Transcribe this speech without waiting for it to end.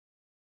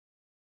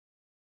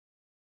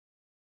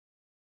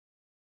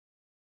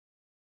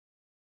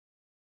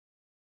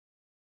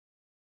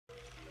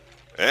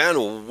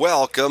And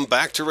welcome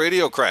back to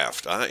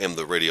RadioCraft. I am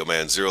the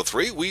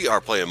RadioMan03. We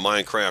are playing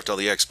Minecraft on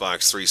the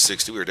Xbox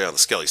 360. We were down the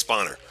Skelly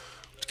Spawner.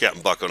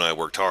 Captain Bucko and I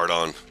worked hard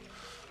on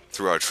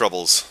through our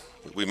troubles.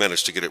 We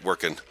managed to get it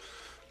working.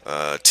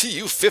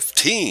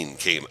 TU15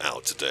 came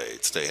out today.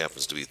 Today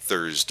happens to be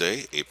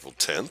Thursday, April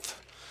 10th.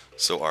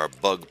 So our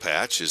bug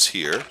patch is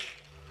here.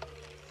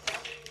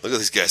 Look at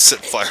these guys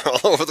setting fire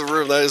all over the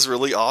room. That is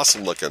really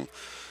awesome looking.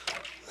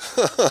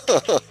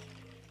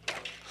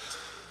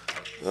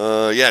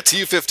 Yeah,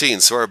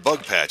 TU15, so our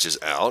bug patch is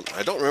out.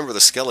 I don't remember the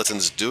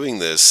skeletons doing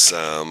this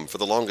for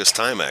the longest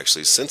time,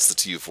 actually, since the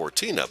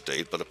TU14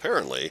 update, but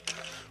apparently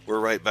we're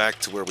right back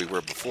to where we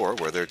were before,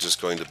 where they're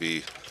just going to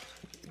be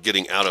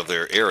getting out of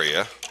their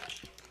area.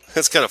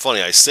 It's kind of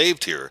funny, I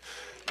saved here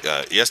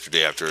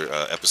yesterday after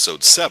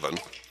episode 7,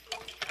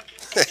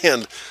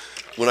 and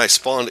when I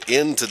spawned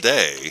in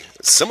today,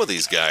 some of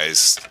these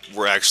guys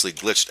were actually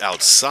glitched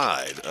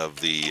outside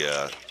of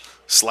the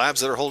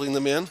slabs that are holding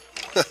them in.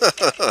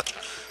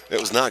 It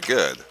was not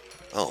good.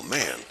 Oh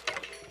man,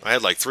 I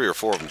had like 3 or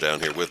 4 of them down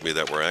here with me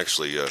that were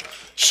actually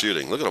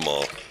shooting. Look at them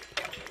all.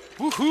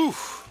 Woohoo!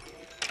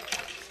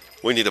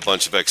 We need a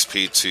bunch of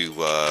XP to.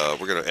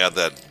 We're going to add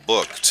that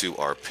book to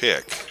our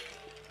pick.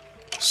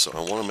 So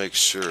I want to make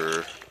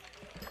sure.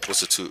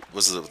 Was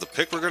it the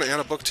pick we're going to add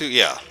a book to?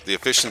 Yeah, the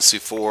efficiency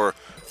 4,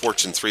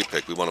 fortune 3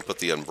 pick. We want to put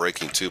the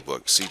unbreaking 2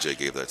 book. CJ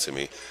gave that to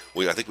me.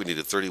 I think we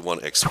needed 31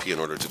 XP in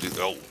order to do.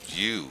 Oh,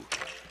 you.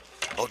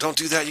 Oh, don't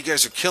do that. You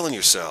guys are killing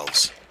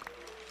yourselves.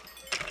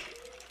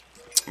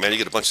 Man, you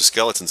get a bunch of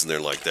skeletons in there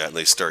like that, and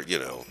they start,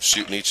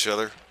 shooting each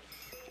other.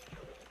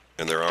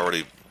 And they're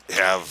already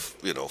have,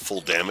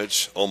 full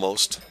damage,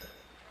 almost.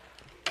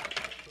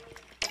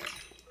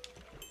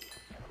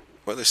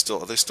 Are they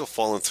still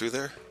falling through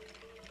there?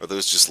 Are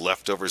those just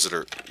leftovers that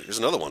are... There's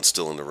another one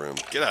still in the room.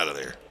 Get out of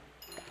there.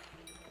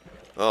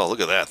 Oh, look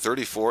at that.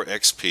 34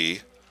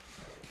 XP.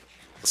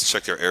 Let's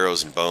check their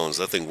arrows and bones.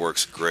 That thing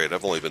works great.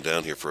 I've only been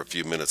down here for a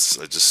few minutes.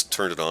 I just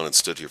turned it on and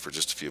stood here for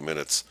just a few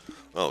minutes.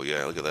 Oh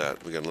yeah, look at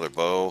that. We got another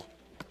bow.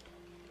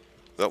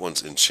 That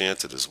one's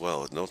enchanted as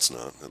well. No, it's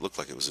not. It looked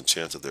like it was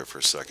enchanted there for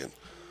a second.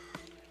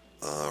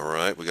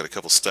 Alright, we got a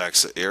couple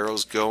stacks of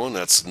arrows going.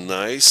 That's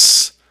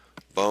nice.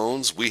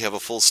 Bones. We have a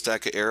full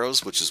stack of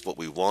arrows, which is what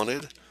we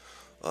wanted.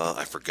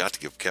 I forgot to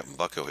give Captain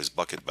Bucko his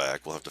bucket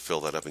back. We'll have to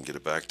fill that up and get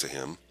it back to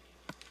him.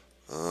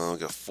 We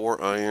got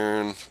 4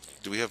 iron.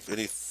 Do we have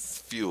any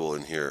fuel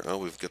in here? Oh,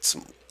 we've got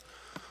some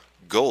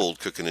gold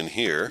cooking in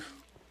here.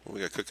 What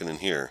we got cooking in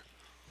here?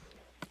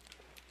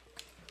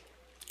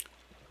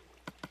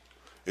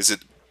 Is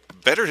it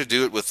better to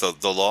do it with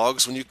the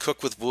logs when you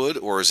cook with wood,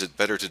 or is it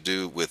better to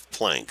do with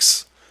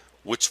planks?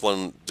 Which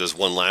one does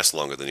one last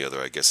longer than the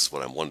other, I guess is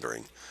what I'm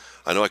wondering.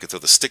 I know I could throw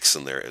the sticks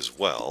in there as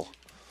well.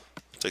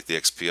 Take the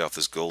XP off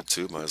this gold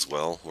too, might as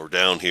well. We're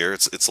down here.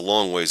 It's a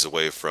long ways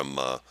away from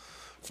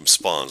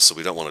spawn, so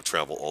we don't want to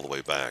travel all the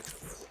way back.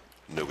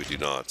 No, we do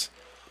not.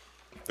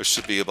 There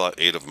should be about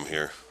 8 of them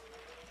here.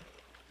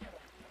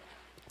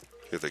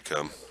 Here they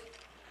come.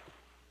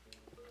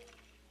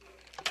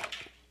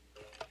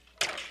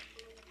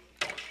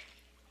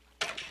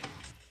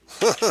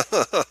 Look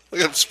at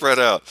them spread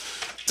out.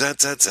 Da,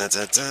 da, da,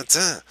 da, da,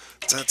 da.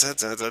 Da, da,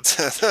 da, da,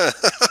 da.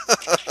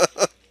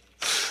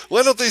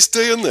 Why don't they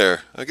stay in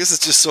there? I guess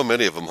it's just so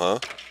many of them, huh?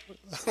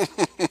 I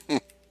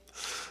don't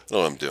know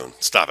what I'm doing.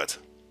 Stop it.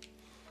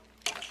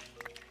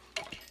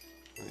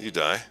 You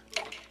die.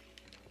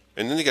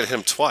 And then you gotta hit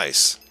him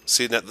twice.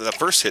 See, that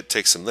first hit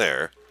takes him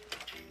there.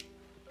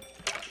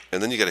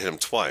 And then you gotta hit him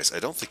twice. I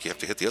don't think you have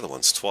to hit the other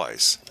ones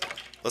twice.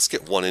 Let's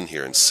get one in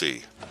here and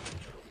see.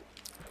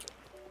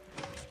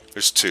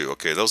 There's 2.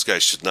 Okay, those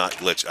guys should not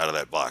glitch out of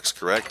that box,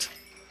 correct?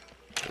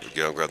 There we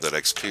go. Grab that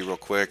XP real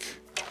quick.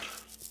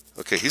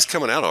 Okay, he's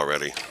coming out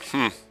already.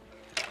 We'll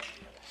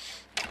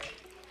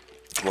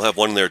have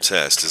one in there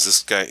test. Is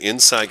this guy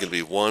inside going to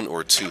be 1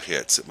 or 2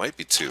 hits? It might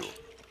be 2.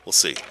 We'll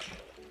see.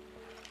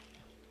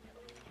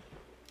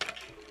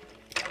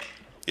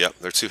 Yep,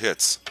 they're 2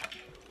 hits.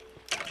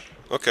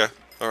 Okay,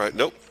 alright,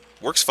 nope.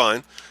 Works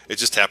fine. It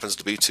just happens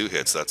to be 2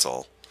 hits, that's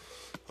all.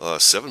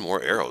 7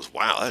 more arrows.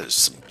 Wow, that is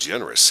some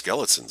generous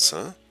skeletons,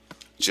 huh?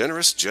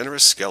 Generous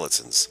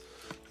skeletons.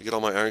 I get all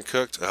my iron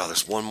cooked? Oh,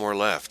 there's 1 more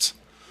left.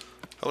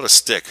 How about a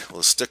stick? Will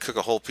a stick cook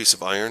a whole piece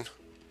of iron?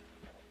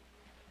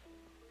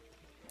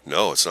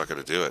 No, it's not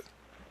going to do it.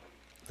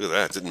 Look at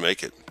that, it didn't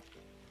make it.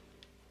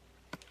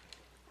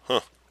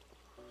 Huh.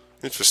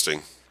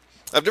 Interesting.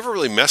 I've never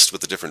really messed with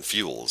the different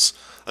fuels.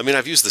 I mean,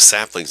 I've used the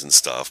saplings and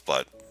stuff,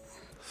 but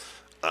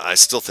I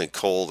still think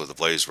coal or the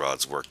blaze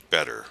rods work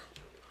better.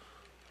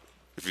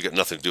 If you've got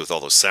nothing to do with all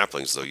those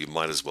saplings, though, you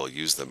might as well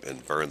use them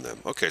and burn them.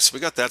 Okay, so we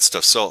got that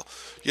stuff. So,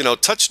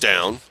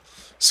 touchdown.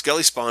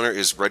 Skelly Spawner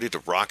is ready to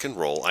rock and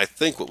roll. I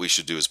think what we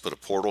should do is put a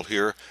portal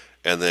here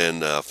and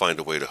then find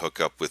a way to hook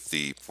up with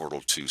the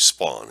portal to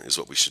spawn is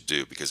what we should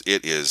do, because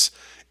it is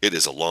It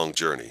is a long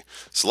journey.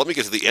 So let me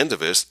get to the end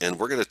of it, and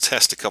we're going to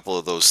test a couple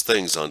of those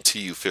things on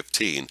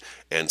TU15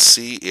 and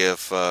see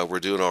if we're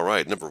doing all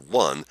right. Number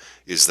one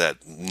is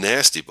that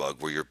nasty bug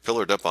where you're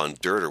pillared up on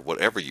dirt or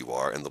whatever you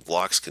are, and the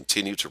blocks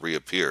continue to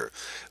reappear.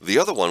 The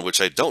other one,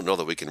 which I don't know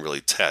that we can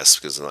really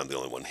test because I'm the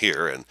only one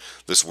here, and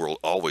this world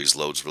always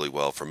loads really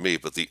well for me,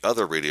 but the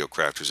other radio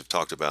crafters have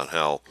talked about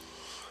how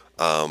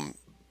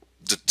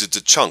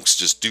the chunks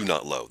just do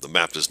not load. The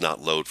map does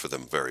not load for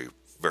them very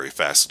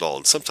fast at all,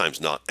 and sometimes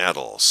not at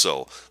all.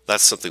 So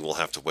that's something we'll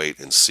have to wait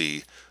and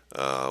see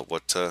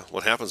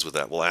what happens with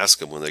that. We'll ask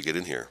them when they get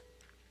in here.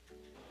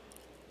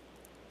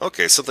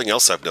 Okay, something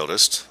else I've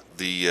noticed: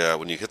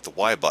 when you hit the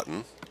Y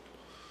button,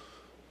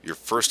 your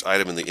first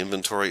item in the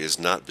inventory is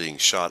not being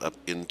shot up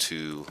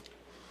into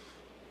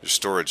your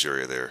storage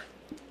area there.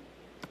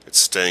 It's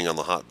staying on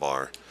the hot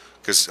bar.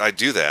 Because I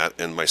do that,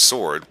 and my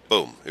sword,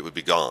 boom, it would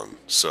be gone.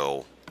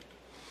 So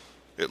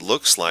it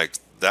looks like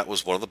that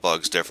was one of the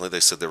bugs, definitely they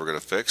said they were going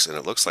to fix, and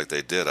it looks like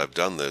they did. I've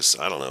done this,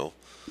 I don't know,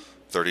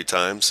 30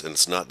 times, and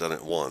it's not done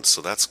it once,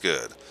 so that's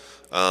good.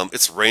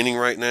 It's raining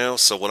right now,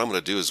 so what I'm going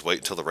to do is wait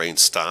until the rain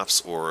stops,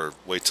 or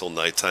wait till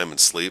nighttime and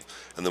sleep,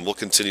 and then we'll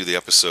continue the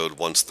episode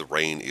once the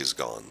rain is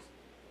gone.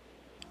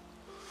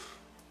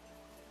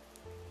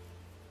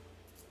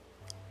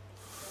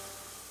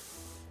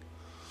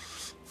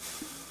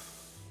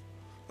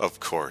 Of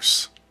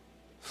course.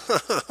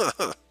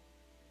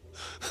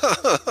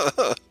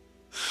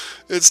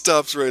 It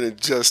stops raining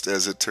just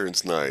as it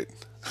turns night.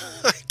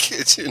 I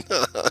kid you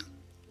not.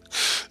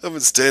 I've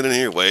been standing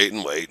here waiting,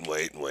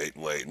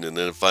 and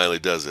then it finally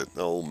does it.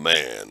 Oh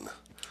man.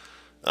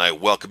 I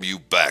welcome you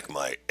back,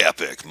 my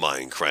epic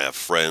Minecraft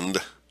friend.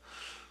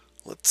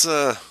 Let's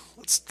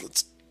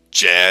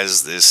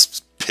jazz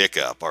this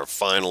pickup, our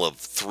final of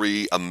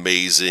 3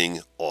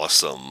 amazing,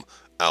 awesome,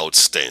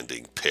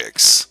 outstanding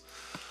picks.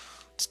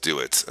 Let's do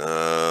it.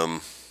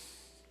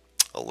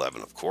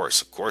 11, of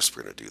course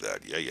we're gonna do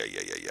that.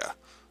 Yeah.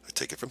 I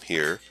take it from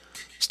here.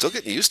 Still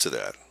getting used to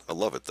that. I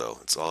love it though.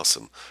 It's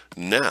awesome.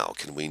 Now,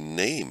 can we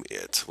name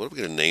it? What are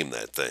we gonna name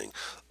that thing?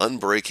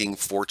 Unbreaking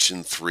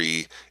Fortune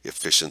 3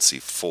 Efficiency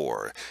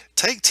 4.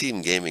 Tag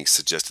Team Gaming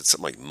suggested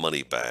something like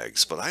money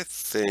bags, but I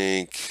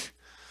think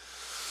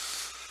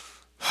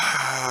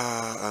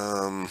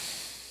I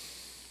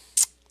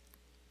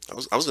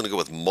was gonna go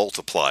with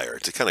multiplier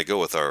to kind of go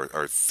with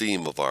our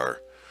theme of our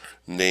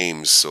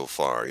names so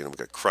far. You know, we've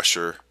got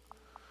Crusher,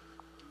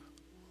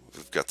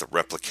 we've got the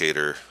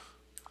Replicator,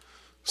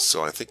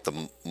 so I think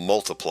the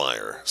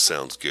multiplier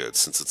sounds good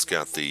since it's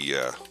got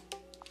the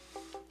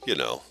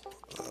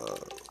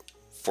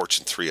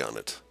Fortune 3 on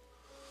it.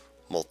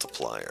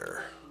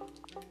 Multiplier.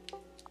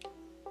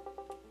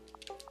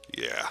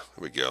 Yeah, here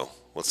we go.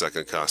 What's that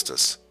going to cost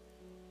us?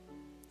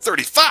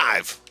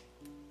 35!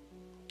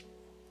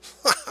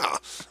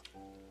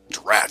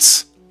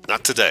 Drats!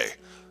 Not today.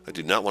 I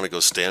do not want to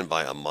go stand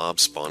by a mob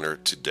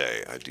spawner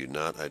today. I do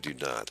not.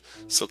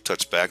 Silk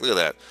Touch back. Look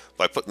at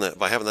that.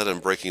 By having that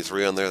Unbreaking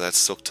 3 on there, that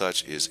Silk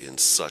Touch is in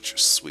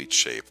such sweet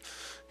shape.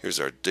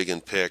 Here's our dig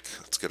and pick.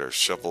 Let's get our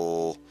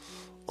shovel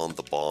on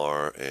the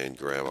bar and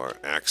grab our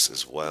axe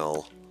as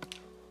well.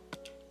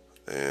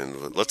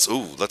 And let's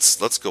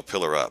go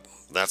pillar up.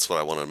 That's what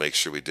I want to make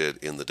sure we did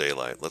in the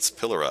daylight. Let's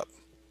pillar up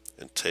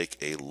and take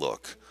a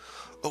look.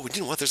 Oh,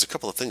 you know what? There's a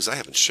couple of things I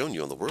haven't shown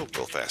you on the world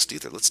real fast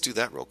either. Let's do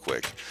that real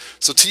quick.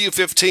 So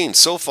TU15,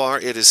 so far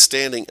it is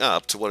standing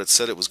up to what it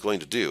said it was going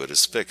to do. It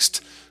has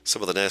fixed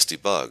some of the nasty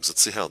bugs.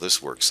 Let's see how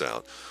this works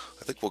out.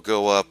 I think we'll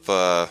go up,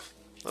 I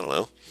don't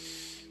know,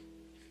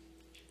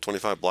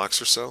 25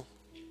 blocks or so.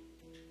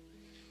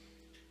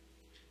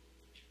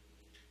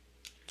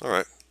 All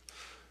right.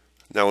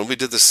 Now, when we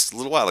did this a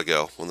little while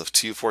ago, when the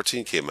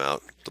TU14 came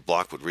out, the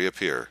block would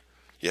reappear.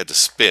 You had to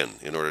spin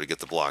in order to get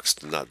the blocks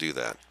to not do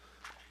that.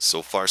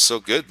 So far,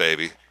 so good,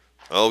 baby.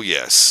 Oh,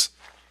 yes.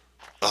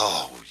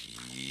 Oh,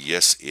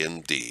 yes,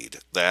 indeed.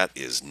 That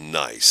is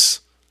nice.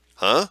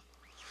 Huh?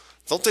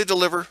 Don't they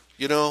deliver,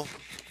 you know?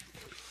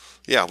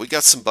 Yeah, we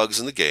got some bugs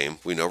in the game.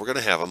 We know we're going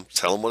to have them.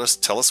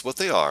 Tell us what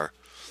they are.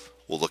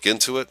 We'll look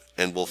into it,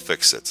 and we'll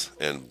fix it.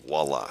 And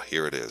voila,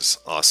 here it is.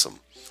 Awesome.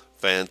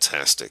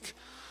 Fantastic.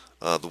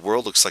 The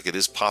world looks like it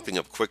is popping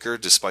up quicker,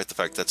 despite the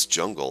fact that's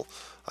jungle.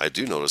 I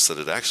do notice that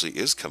it actually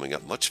is coming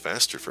up much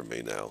faster for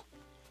me now.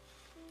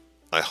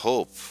 I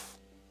hope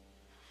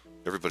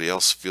everybody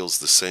else feels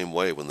the same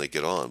way when they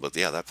get on. But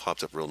yeah, that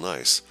popped up real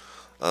nice.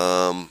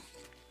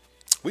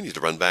 We need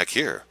to run back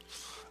here.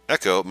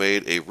 Echo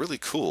made a really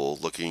cool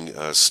looking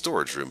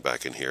storage room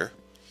back in here.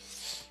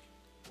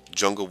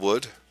 Jungle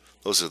wood.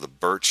 Those are the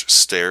birch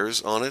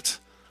stairs on it.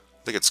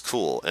 I think it's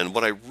cool. And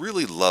what I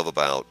really love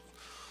about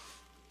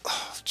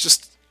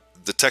just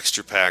the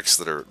texture packs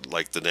that are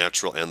like the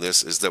natural and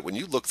this is that when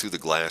you look through the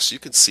glass, you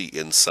can see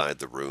inside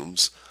the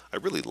rooms. I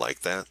really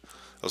like that.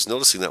 I was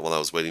noticing that while I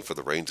was waiting for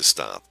the rain to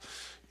stop.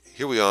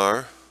 Here we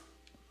are.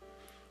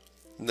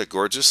 Isn't that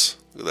gorgeous?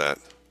 Look at that.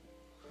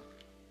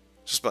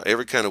 Just about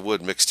every kind of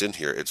wood mixed in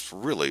here. It's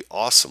really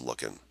awesome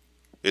looking.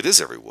 It is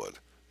every wood.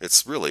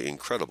 It's really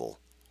incredible.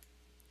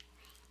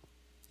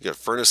 You got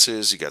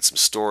furnaces, you got some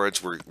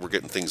storage. We're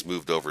getting things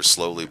moved over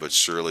slowly but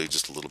surely.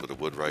 Just a little bit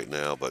of wood right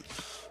now, but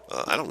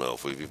I don't know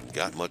if we've even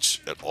got much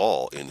at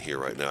all in here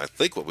right now. I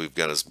think what we've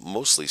got is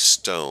mostly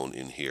stone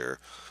in here.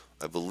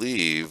 I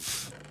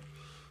believe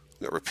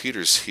we've got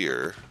repeaters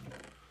here,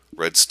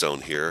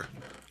 redstone here.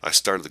 I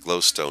started the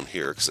glowstone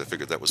here because I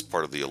figured that was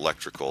part of the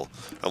electrical.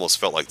 I almost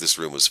felt like this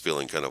room was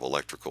feeling kind of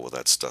electrical with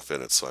that stuff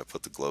in it, so I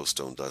put the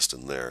glowstone dust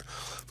in there.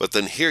 But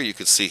then here you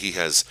can see he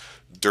has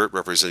dirt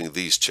representing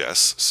these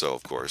chests, so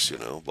of course, you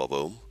know,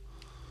 boom.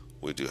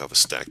 We do have a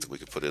stack that we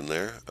could put in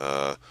there.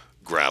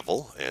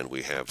 Gravel, and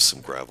we have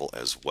some gravel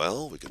as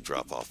well. We can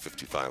drop off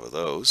 55 of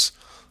those.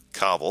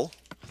 Cobble.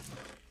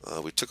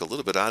 We took a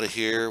little bit out of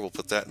here. We'll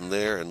put that in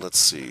there, and let's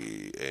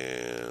see,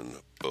 and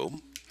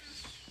boom.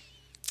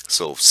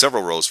 So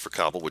several rows for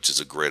cobble, which is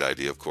a great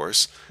idea, of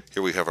course.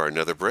 Here we have our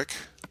nether brick.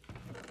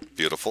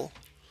 Beautiful.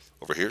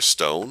 Over here,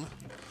 stone.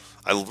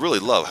 I really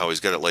love how he's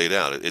got it laid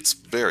out. It's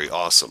very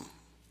awesome.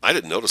 I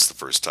didn't notice the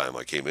first time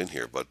I came in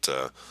here, but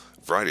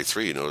Variety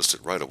 3 noticed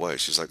it right away.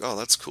 She's like, oh,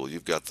 that's cool.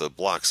 You've got the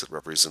blocks that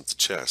represent the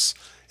chests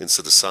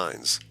instead of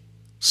signs.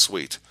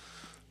 Sweet.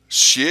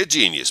 Sheer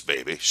genius,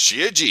 baby.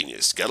 Sheer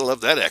genius. Gotta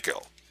love that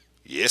echo.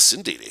 Yes,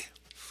 indeedy.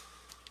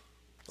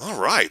 All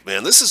right,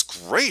 man, this is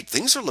great.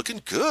 Things are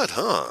looking good,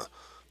 huh?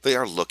 They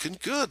are looking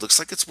good. Looks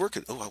like it's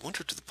working. Oh, I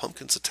wonder, do the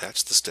pumpkins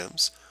attach the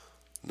stems?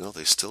 No,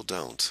 they still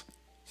don't.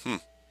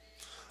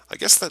 I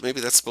guess that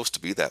maybe that's supposed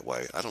to be that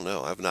way. I don't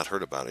know. I have not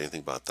heard about anything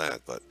about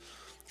that, but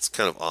it's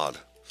kind of odd.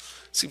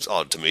 Seems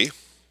odd to me.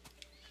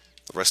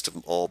 The rest of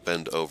them all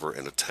bend over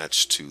and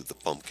attach to the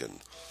pumpkin.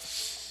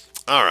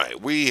 All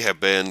right, we have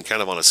been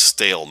kind of on a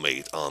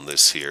stalemate on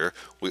this here.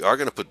 We are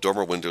going to put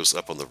dormer windows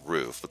up on the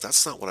roof, but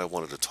that's not what I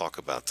wanted to talk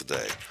about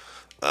today.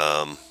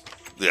 Yeah,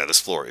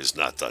 this floor is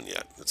not done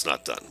yet. It's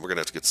not done. We're going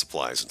to have to get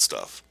supplies and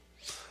stuff.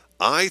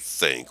 I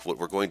think what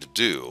we're going to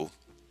do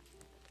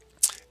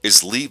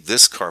is leave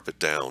this carpet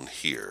down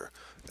here,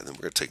 and then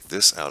we're going to take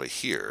this out of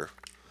here,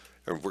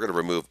 and we're going to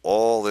remove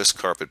all this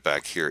carpet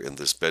back here in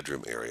this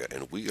bedroom area,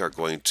 and we are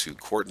going to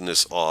cordon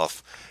this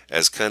off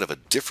as kind of a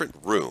different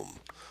room.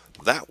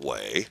 That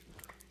way,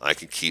 I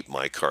can keep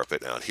my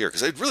carpet out here,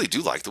 because I really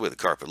do like the way the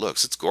carpet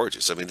looks. It's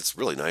gorgeous. I mean, it's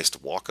really nice to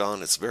walk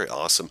on. It's very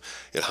awesome.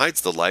 It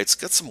hides the lights.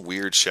 Got some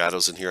weird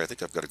shadows in here. I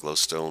think I've got a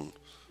glowstone.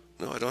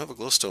 No, I don't have a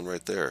glowstone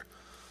right there.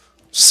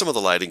 Some of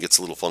the lighting gets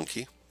a little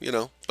funky, you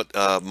know, but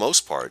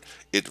most part,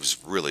 it was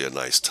really a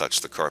nice touch.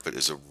 The carpet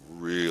is a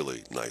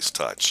really nice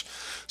touch.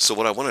 So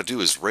what I want to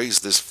do is raise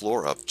this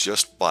floor up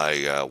just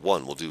by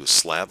one. We'll do a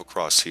slab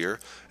across here,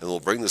 and we'll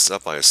bring this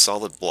up by a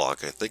solid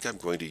block. I think I'm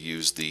going to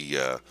use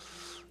the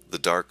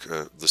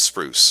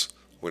spruce.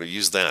 We're going to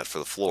use that for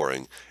the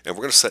flooring, and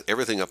we're going to set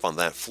everything up on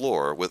that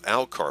floor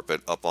without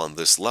carpet up on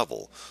this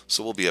level.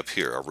 So we'll be up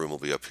here. Our room will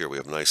be up here. We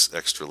have a nice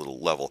extra little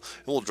level,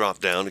 and we'll drop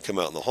down and come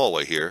out in the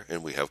hallway here,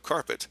 and we have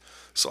carpet.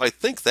 So I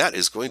think that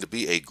is going to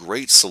be a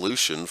great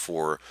solution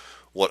for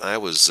what I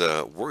was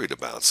worried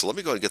about. So let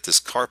me go and get this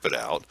carpet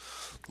out.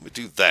 Let me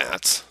do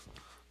that.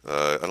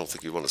 I don't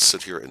think you want to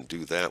sit here and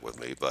do that with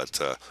me,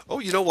 but oh,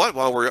 you know what?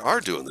 While we are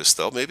doing this,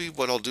 though, maybe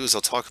what I'll do is I'll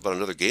talk about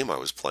another game I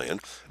was playing,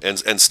 and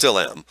still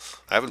am.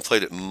 I haven't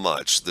played it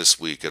much this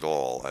week at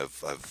all.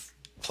 I've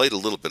played a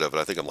little bit of it.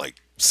 I think I'm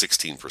like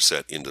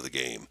 16% into the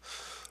game.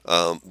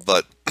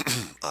 But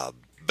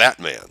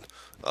Batman,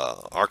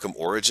 Arkham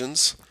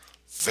Origins,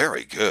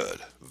 very good,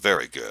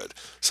 very good.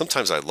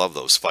 Sometimes I love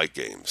those fight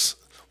games.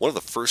 One of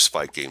the first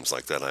fight games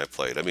like that I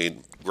played. I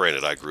mean,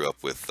 granted, I grew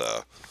up with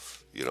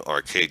you know,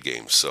 arcade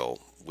games, so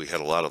we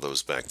had a lot of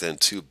those back then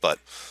too, but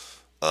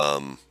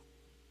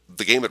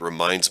the game it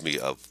reminds me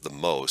of the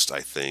most, I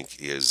think,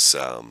 is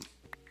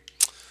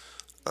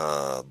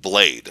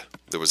Blade.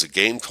 There was a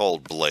game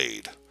called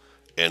Blade,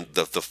 and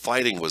the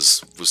fighting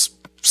was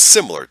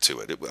similar to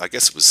it. I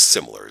guess it was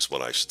similar is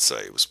what I should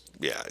say. It was,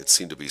 yeah, it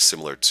seemed to be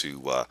similar to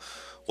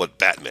what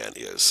Batman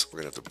is. We're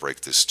gonna have to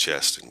break this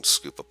chest and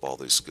scoop up all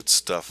this good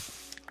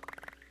stuff.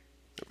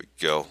 There we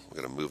go.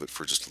 We're gonna move it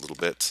for just a little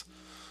bit.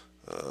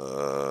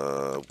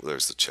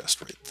 There's the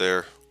chest right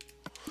there.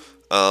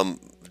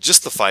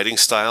 Just the fighting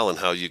style and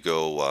how you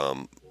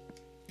go,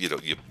 you know,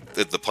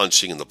 the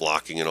punching and the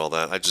blocking and all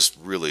that. I just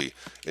really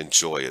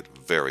enjoy it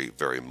very,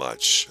 very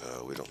much.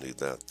 We don't need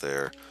that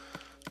there.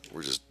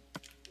 We're just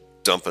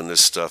dumping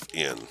this stuff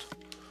in,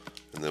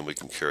 and then we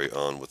can carry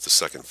on with the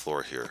second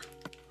floor here.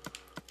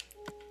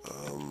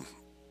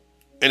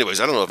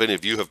 Anyways, I don't know if any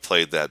of you have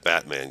played that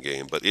Batman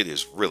game, but it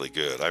is really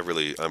good. I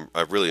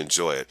really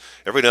enjoy it.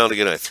 Every now and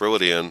again, I throw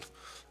it in,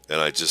 and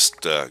I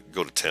just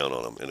go to town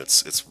on them, and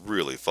it's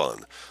really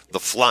fun. The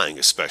flying,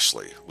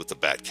 especially with the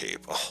Batcape.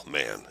 Oh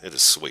man, it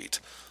is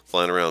sweet.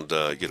 Flying around,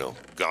 you know,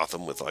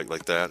 Gotham with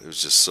like that.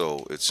 It's just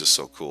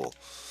so cool.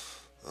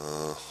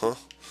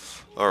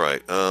 All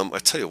right. I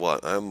tell you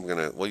what,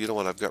 well, you know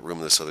what? I've got room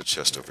in this other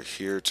chest over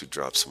here to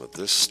drop some of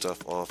this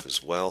stuff off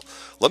as well.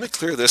 Let me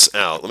clear this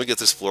out. Let me get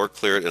this floor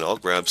cleared, and I'll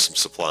grab some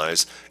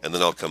supplies, and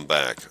then I'll come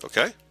back.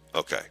 Okay?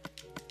 Okay.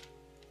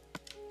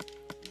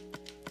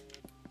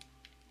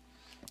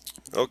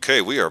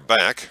 Okay, we are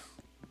back.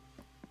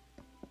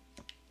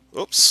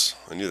 Oops,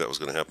 I knew that was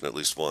going to happen at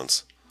least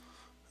once.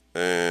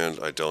 And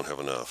I don't have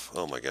enough.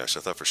 Oh my gosh, I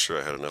thought for sure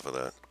I had enough of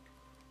that.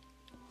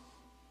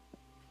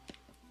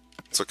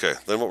 It's okay.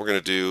 Then what we're going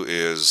to do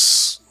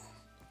is,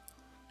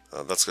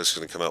 that's just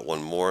going to come out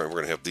one more, and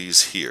we're going to have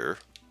these here.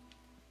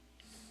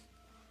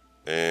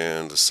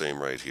 And the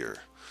same right here.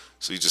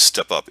 So you just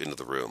step up into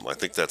the room. I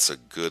think that's a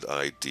good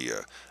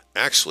idea.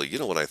 Actually, you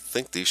know what I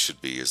think these should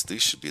be is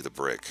these should be the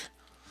brick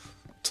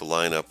to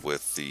line up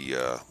with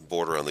the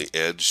border on the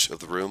edge of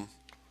the room.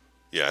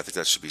 Yeah, I think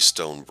that should be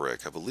stone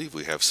brick. I believe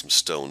we have some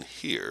stone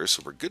here,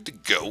 so we're good to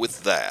go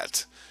with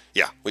that.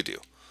 Yeah, we do.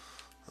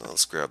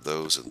 Let's grab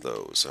those and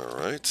those. All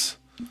right.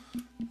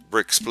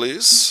 Bricks,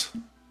 please.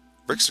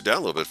 Bricks are down a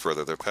little bit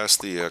further. They're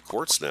past the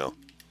quartz now.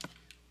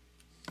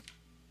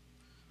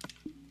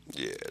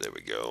 Yeah, there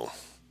we go.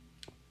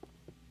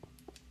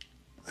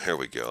 There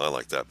we go. I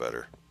like that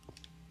better.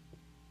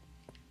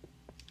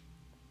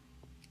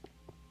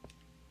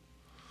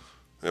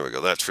 There we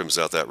go. That trims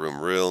out that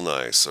room real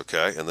nice.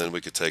 Okay, and then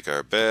we could take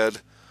our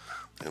bed,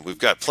 and we've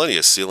got plenty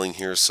of ceiling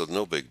here, so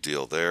no big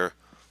deal there.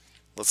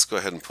 Let's go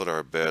ahead and put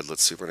our bed.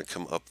 Let's see. We're going to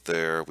come up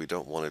there. We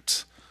don't want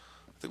it.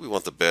 I think we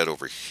want the bed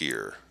over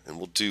here, and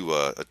we'll do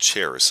a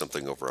chair or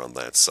something over on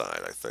that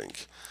side, I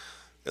think.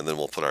 And then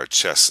we'll put our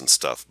chests and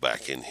stuff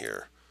back in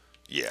here.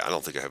 Yeah, I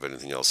don't think I have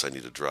anything else I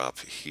need to drop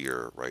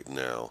here right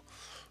now.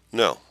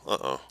 No,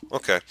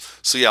 okay.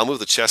 So yeah, I'll move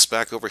the chest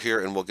back over here,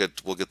 and we'll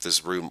get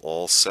this room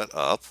all set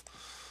up.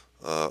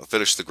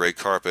 Finish the gray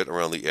carpet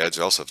around the edge.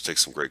 I also have to take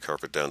some gray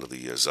carpet down to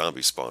the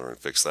zombie spawner and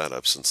fix that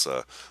up since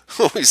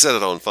we set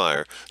it on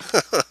fire.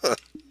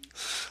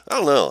 I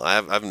don't know.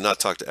 I've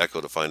not talked to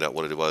Echo to find out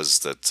what it was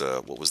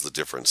that what was the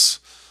difference.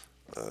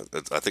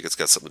 I think it's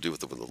got something to do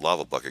with when the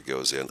lava bucket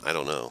goes in. I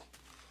don't know.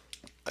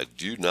 I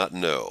do not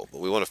know, but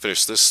we want to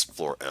finish this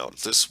floor out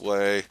this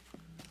way.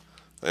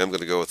 I am going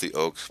to go with the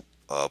oak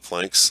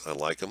planks. I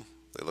like them.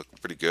 They look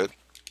pretty good.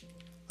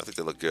 I think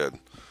they look good.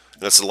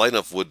 And it's a light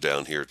enough wood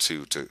down here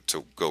too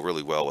to go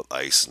really well with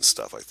ice and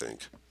stuff, I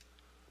think.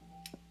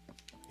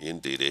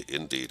 Indeedy,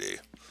 indeedy.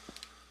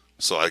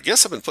 So I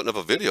guess I've been putting up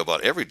a video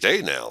about every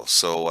day now.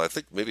 So I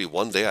think maybe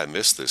one day I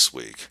missed this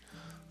week.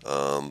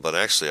 But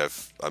actually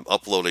I'm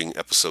uploading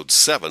episode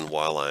 7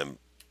 while I'm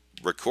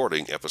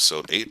recording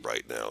episode 8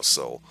 right now,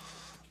 so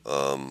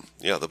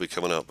yeah, they'll be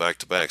coming out back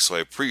to back. So I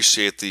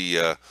appreciate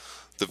the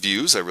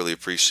views. I really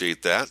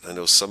appreciate that. I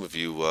know some of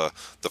you,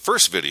 the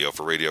first video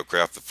for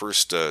RadioCraft, the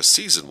first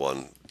season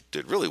one,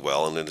 did really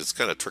well, and then it's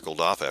kind of trickled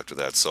off after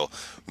that. So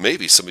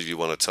maybe some of you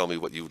want to tell me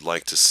what you would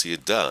like to see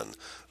it done.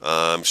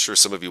 I'm sure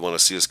some of you want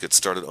to see us get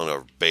started on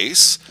our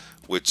base,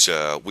 which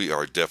we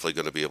are definitely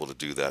going to be able to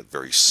do that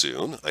very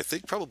soon. I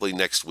think probably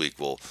next week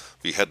we'll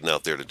be heading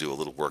out there to do a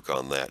little work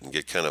on that and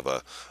get kind of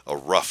a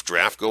rough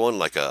draft going,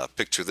 like a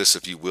picture this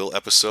if you will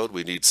episode.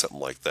 We need something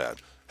like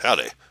that.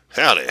 Howdy,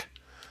 howdy.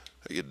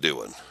 How you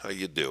doing? How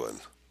you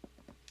doing?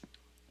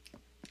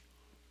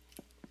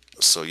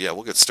 So yeah,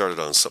 we'll get started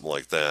on something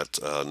like that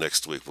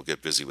next week. We'll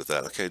get busy with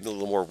that. Okay, a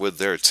little more wood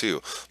there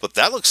too. But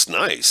that looks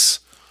nice.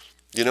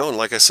 You know, and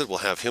like I said, we'll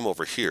have him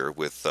over here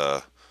with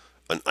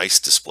an ice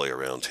display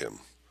around him.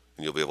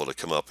 And you'll be able to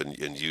come up and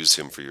use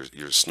him for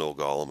your snow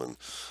golem. And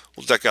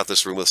we'll deck out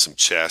this room with some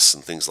chests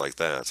and things like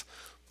that.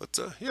 But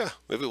yeah,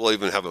 maybe we'll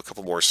even have a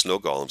couple more snow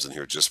golems in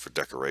here just for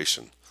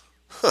decoration.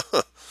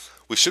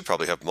 We should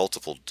probably have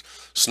multiple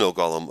snow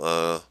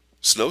golem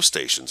snow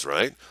stations,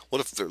 right?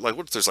 What if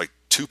there's like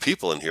 2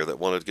 people in here that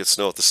want to get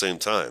snow at the same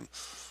time?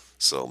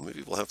 So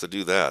maybe we'll have to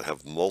do that.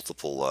 Have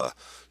multiple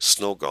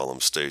snow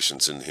golem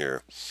stations in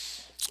here.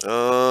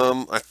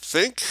 I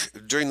think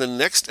during the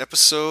next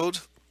episode,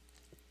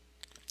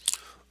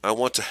 I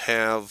want to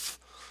have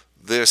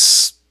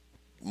this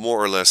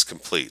more or less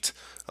complete.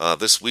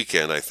 This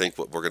weekend, I think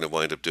what we're going to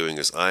wind up doing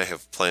is I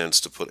have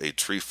plans to put a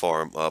tree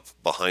farm up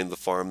behind the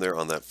farm there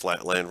on that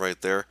flat land right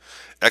there.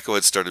 Echo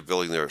had started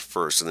building there at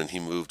first, and then he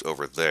moved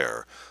over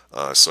there.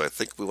 So I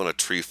think we want a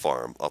tree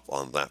farm up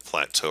on that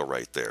plateau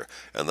right there,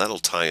 and that'll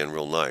tie in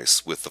real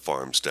nice with the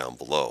farms down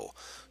below.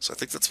 So I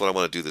think that's what I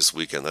want to do this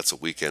weekend. That's a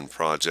weekend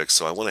project,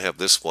 so I want to have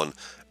this one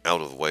out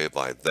of the way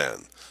by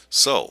then.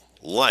 So,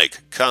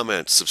 like,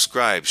 comment,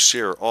 subscribe,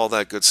 share, all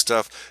that good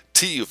stuff.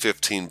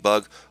 TU15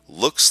 bug.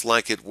 Looks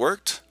like it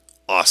worked.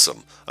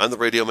 Awesome. I'm the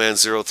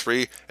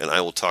RadioMan03, and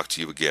I will talk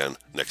to you again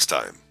next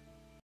time.